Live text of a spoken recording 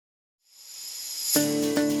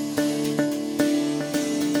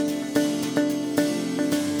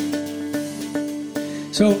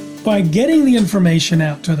So by getting the information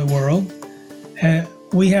out to the world,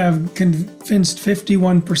 we have convinced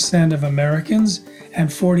 51% of Americans and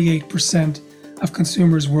 48% of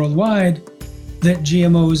consumers worldwide that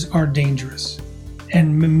GMOs are dangerous.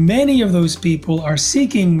 And many of those people are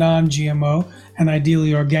seeking non-GMO and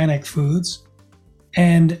ideally organic foods.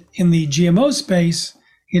 And in the GMO space,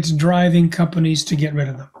 it's driving companies to get rid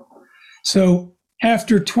of them. So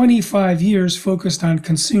after 25 years focused on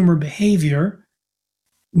consumer behavior,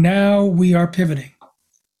 now we are pivoting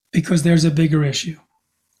because there's a bigger issue.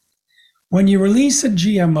 When you release a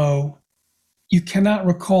GMO, you cannot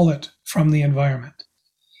recall it from the environment.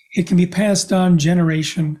 It can be passed on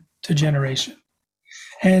generation to generation.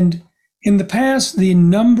 And in the past, the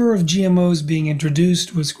number of GMOs being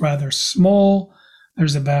introduced was rather small.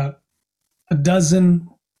 There's about a dozen,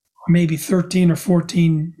 or maybe 13 or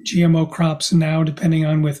 14 GMO crops now, depending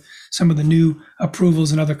on with some of the new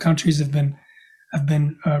approvals in other countries have been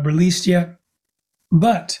released yet.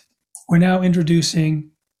 But we're now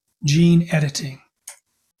introducing gene editing.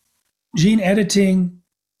 Gene editing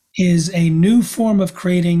is a new form of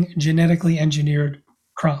creating genetically engineered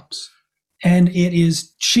crops. And it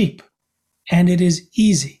is cheap and it is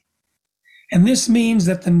easy. And this means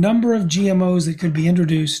that the number of GMOs that could be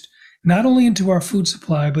introduced, not only into our food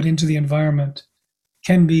supply, but into the environment,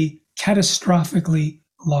 can be catastrophically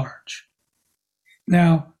large.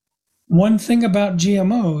 Now, one thing about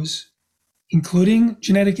GMOs, including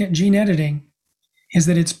gene editing, is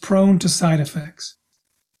that it's prone to side effects.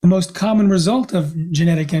 The most common result of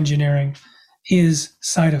genetic engineering is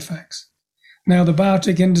side effects. Now, the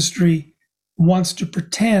biotech industry wants to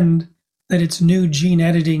pretend that its new gene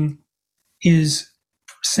editing is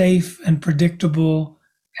safe and predictable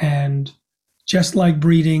and just like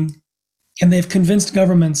breeding. And they've convinced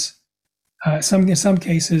governments, in some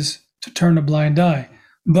cases, to turn a blind eye.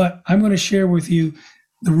 But I'm going to share with you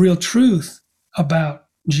the real truth about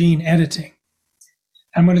gene editing.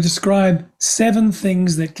 I'm going to describe 7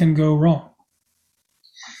 things that can go wrong.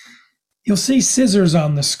 You'll see scissors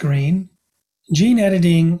on the screen. Gene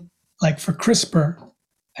editing, like for CRISPR,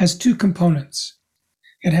 has 2 components.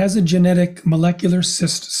 It has a genetic molecular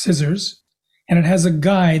scissors, and it has a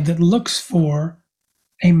guide that looks for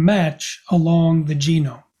a match along the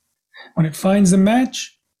genome. When it finds a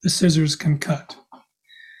match, the scissors can cut.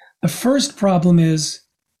 The first problem is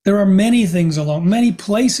there are many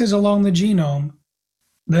places along the genome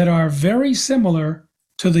that are very similar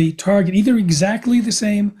to the target, either exactly the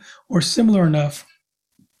same or similar enough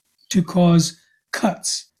to cause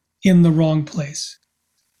cuts in the wrong place.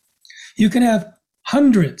 You can have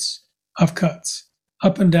hundreds of cuts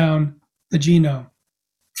up and down the genome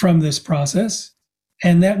from this process,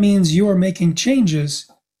 and that means you are making changes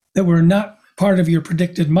that were not part of your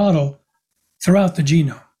predicted model throughout the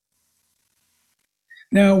genome.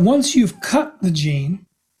 Now, once you've cut the gene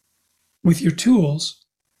with your tools,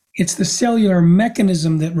 it's the cellular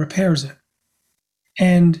mechanism that repairs it.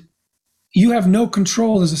 And you have no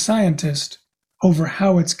control as a scientist over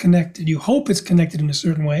how it's connected. You hope it's connected in a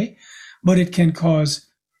certain way, but it can cause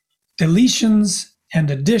deletions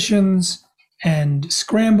and additions and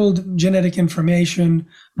scrambled genetic information,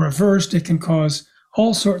 reversed. It can cause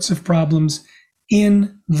all sorts of problems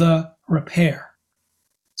in the repair.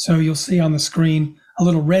 So you'll see on the screen a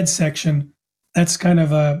little red section. That's kind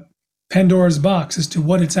of a Pandora's box as to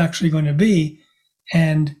what it's actually going to be,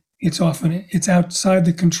 and it's outside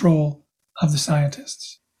the control of the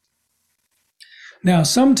scientists. Now,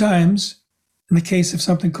 sometimes, in the case of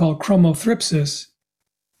something called chromothripsis,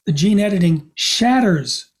 the gene editing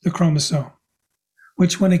shatters the chromosome,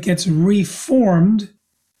 which when it gets reformed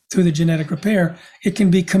through the genetic repair, it can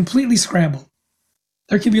be completely scrambled.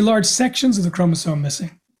 There can be large sections of the chromosome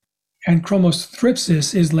missing, and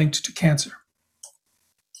chromothripsis is linked to cancer.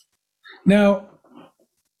 Now,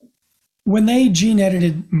 when they gene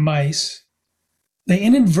edited mice, they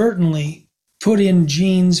inadvertently put in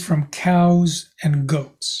genes from cows and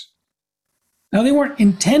goats. Now, they weren't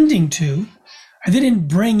intending to. They didn't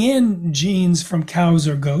bring in genes from cows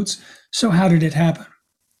or goats. So how did it happen?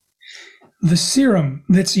 The serum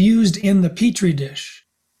that's used in the petri dish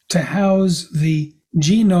to house the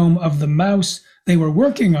genome of the mouse they were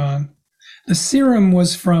working on, the serum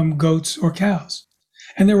was from goats or cows.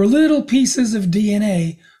 And there were little pieces of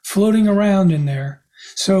DNA floating around in there.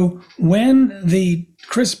 So when the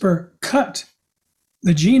CRISPR cut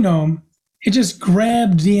the genome, it just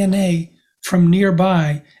grabbed DNA from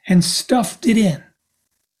nearby and stuffed it in.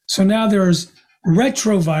 So now there's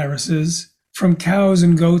retroviruses from cows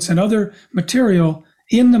and goats and other material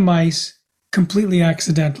in the mice completely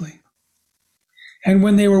accidentally. And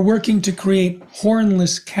when they were working to create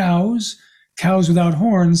hornless cows, cows without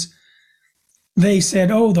horns, they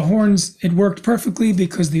said, oh, the horns, it worked perfectly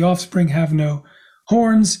because the offspring have no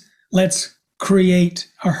horns. Let's create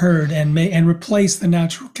a herd and replace the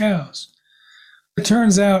natural cows. It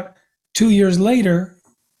turns out 2 years later,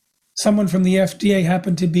 someone from the FDA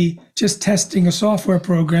happened to be just testing a software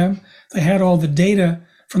program. They had all the data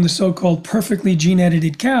from the so-called perfectly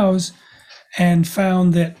gene-edited cows and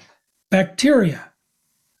found that bacteria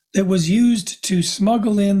that was used to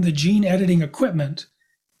smuggle in the gene editing equipment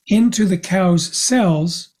into the cow's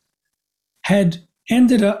cells had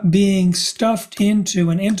ended up being stuffed into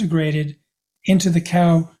and integrated into the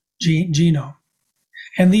cow genome.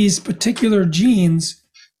 And these particular genes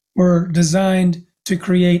were designed to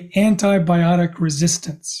create antibiotic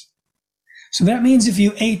resistance. So that means if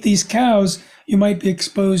you ate these cows, you might be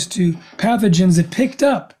exposed to pathogens that picked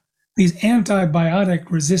up these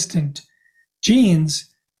antibiotic resistant genes,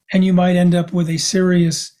 and you might end up with a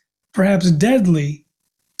serious, perhaps deadly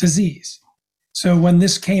disease. So when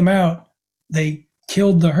this came out, they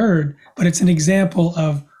killed the herd, but it's an example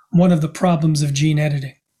of one of the problems of gene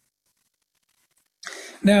editing.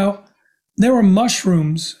 Now, there were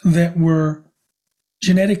mushrooms that were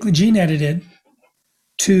genetically gene edited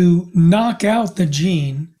to knock out the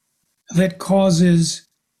gene that causes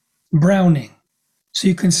browning. So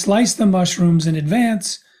you can slice the mushrooms in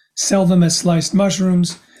advance, sell them as sliced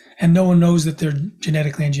mushrooms, and no one knows that they're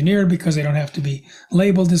genetically engineered because they don't have to be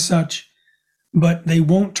labeled as such, but they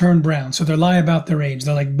won't turn brown. So they lie about their age.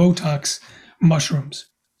 They're like Botox mushrooms.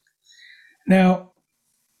 Now,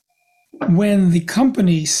 when the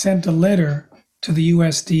company sent a letter to the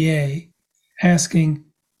USDA asking,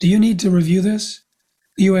 do you need to review this?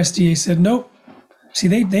 The USDA said, nope. See,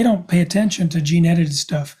 they don't pay attention to gene-edited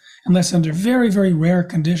stuff unless under very, very rare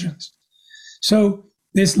conditions. So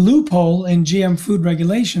this loophole in GM food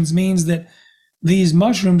regulations means that these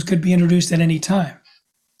mushrooms could be introduced at any time.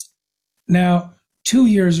 Now, 2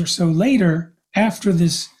 years or so later, after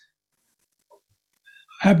this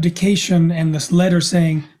abdication and this letter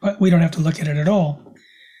saying, we don't have to look at it at all,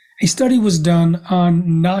 a study was done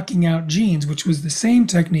on knocking out genes, which was the same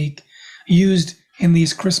technique used in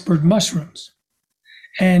these CRISPRed mushrooms.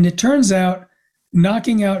 And it turns out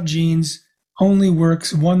knocking out genes only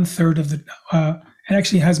works 1/3 of the, it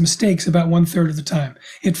actually has mistakes about 1/3 of the time.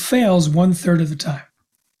 It fails 1/3 of the time.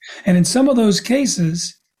 And in some of those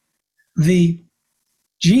cases, the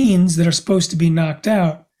genes that are supposed to be knocked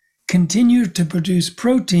out continue to produce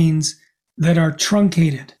proteins that are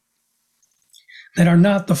truncated, that are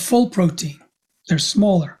not the full protein. They're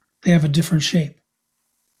smaller. They have a different shape.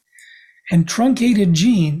 And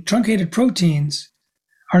truncated proteins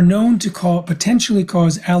are known to potentially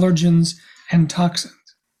cause allergens and toxins.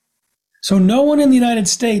 So no one in the United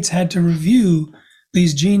States had to review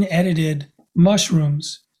these gene-edited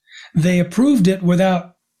mushrooms. They approved it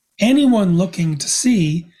without anyone looking to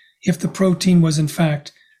see if the protein was in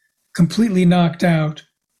fact completely knocked out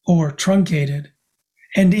or truncated.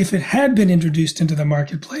 And if it had been introduced into the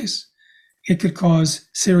marketplace, it could cause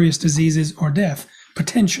serious diseases or death,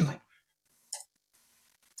 potentially.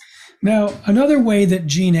 Now, another way that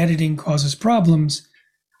gene editing causes problems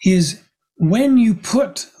is when you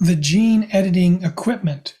put the gene editing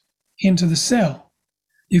equipment into the cell.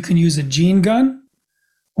 You can use a gene gun,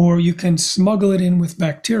 or you can smuggle it in with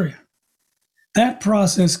bacteria. That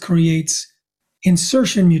process creates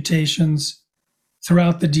insertion mutations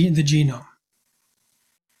throughout the genome.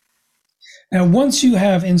 Now, once you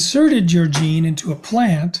have inserted your gene into a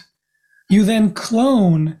plant, you then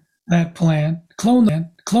clone that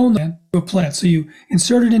to a plant. So you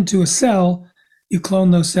insert it into a cell, you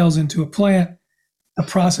clone those cells into a plant. The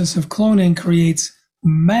process of cloning creates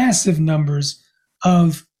massive numbers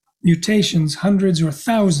of mutations, hundreds or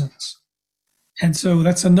thousands. And so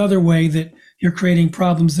that's another way that you're creating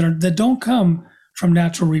problems that don't come from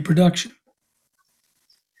natural reproduction.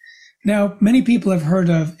 Now, many people have heard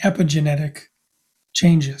of epigenetic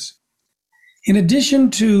changes. In addition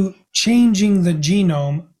to changing the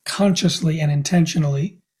genome consciously and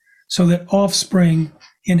intentionally so that offspring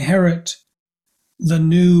inherit the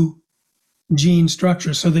new gene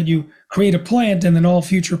structure, so that you create a plant and then all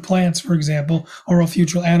future plants, for example, or all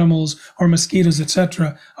future animals or mosquitoes,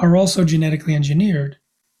 etc., are also genetically engineered.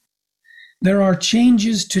 There are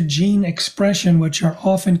changes to gene expression which are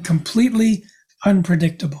often completely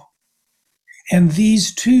unpredictable. And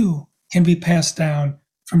these too can be passed down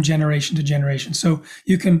from generation to generation. So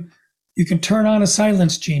you can turn on a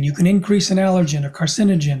silence gene, you can increase an allergen, a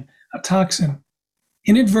carcinogen, a toxin,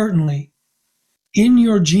 inadvertently in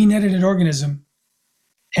your gene-edited organism,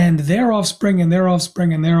 and their offspring and their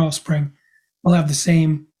offspring and their offspring will have the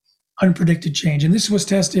same unpredicted change. And this was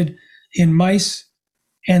tested in mice,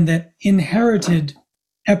 and that inherited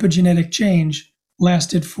epigenetic change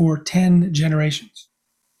lasted for 10 generations.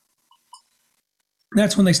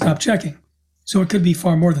 That's when they stopped checking. So it could be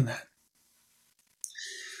far more than that.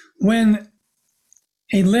 When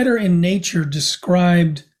a letter in Nature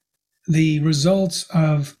described the results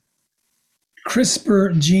of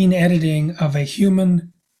CRISPR gene editing of a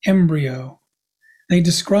human embryo, they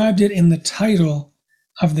described it in the title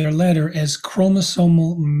of their letter as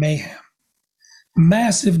chromosomal mayhem.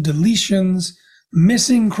 Massive deletions,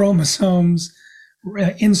 missing chromosomes,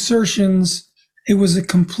 insertions. It was a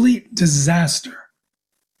complete disaster.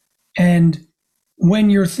 And when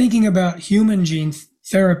you're thinking about human gene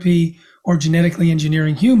therapy or genetically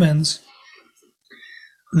engineering humans,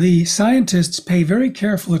 the scientists pay very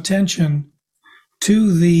careful attention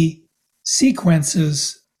to the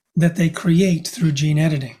sequences that they create through gene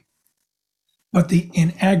editing. But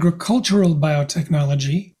in agricultural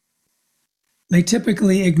biotechnology, they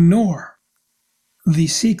typically ignore the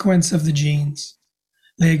sequence of the genes.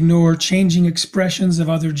 They ignore changing expressions of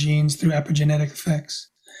other genes through epigenetic effects.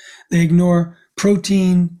 They ignore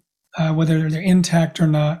protein, whether they're intact or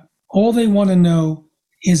not. All they want to know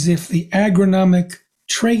is if the agronomic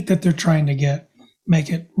trait that they're trying to get, make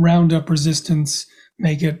it Roundup resistance,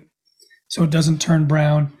 make it so it doesn't turn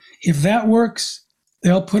brown. If that works,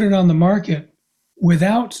 they'll put it on the market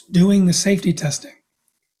without doing the safety testing.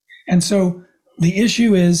 And so the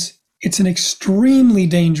issue is it's an extremely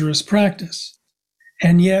dangerous practice.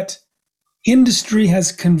 And yet industry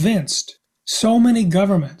has convinced so many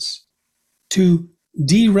governments to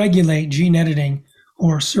deregulate gene editing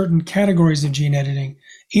or certain categories of gene editing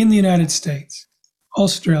in the United States,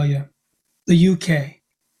 Australia, the UK,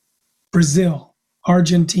 Brazil,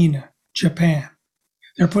 Argentina, Japan.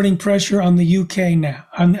 They're putting pressure on the UK now,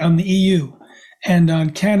 on the EU, and on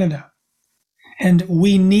Canada. And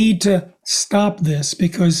we need to stop this,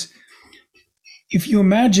 because if you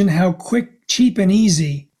imagine how quick, cheap, and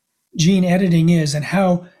easy gene editing is, and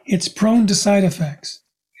how it's prone to side effects,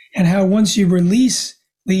 and how once you release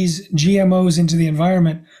these GMOs into the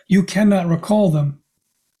environment, you cannot recall them,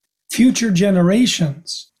 future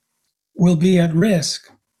generations will be at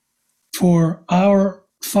risk for our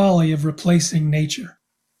folly of replacing nature.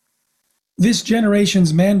 This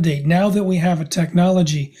generation's mandate, now that we have a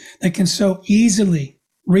technology that can so easily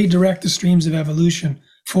redirect the streams of evolution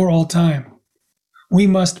for all time, we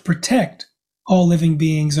must protect all living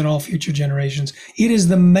beings and all future generations. It is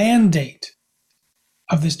the mandate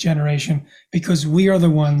of this generation, because we are the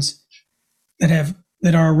ones that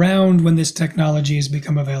are around when this technology has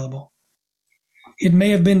become available. It may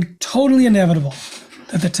have been totally inevitable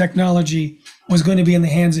that the technology was going to be in the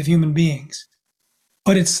hands of human beings,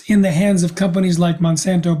 but it's in the hands of companies like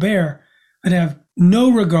Monsanto Bayer that have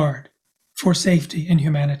no regard for safety and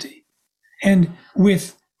humanity. And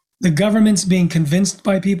with the governments being convinced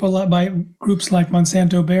by groups like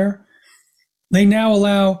Monsanto Bayer, they now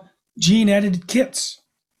allow gene-edited kits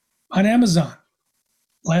on Amazon.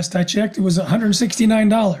 Last I checked, it was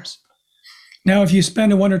 $169. Now, if you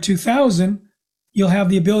spend $1,000 or $2,000, you'll have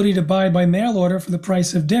the ability to buy by mail order for the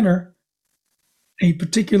price of dinner a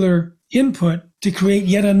particular input to create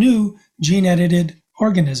yet a new gene-edited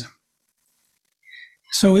organism.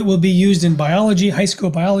 So it will be used in biology, high school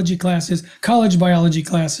biology classes, college biology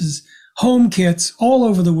classes, home kits all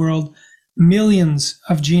over the world. Millions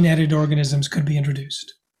of gene-edited organisms could be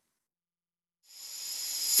introduced.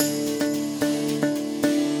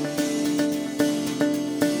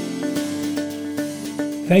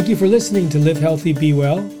 Thank you for listening to Live Healthy, Be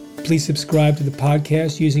Well. Please subscribe to the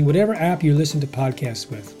podcast using whatever app you listen to podcasts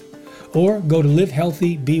with, or go to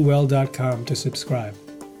livehealthybewell.com to subscribe.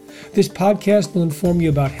 This podcast will inform you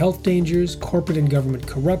about health dangers, corporate and government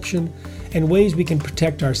corruption, and ways we can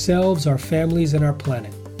protect ourselves, our families, and our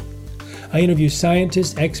planet. I interview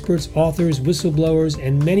scientists, experts, authors, whistleblowers,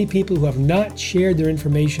 and many people who have not shared their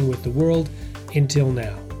information with the world until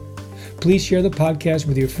now. Please share the podcast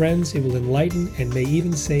with your friends. It will enlighten and may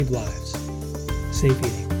even save lives. Safe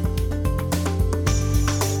eating.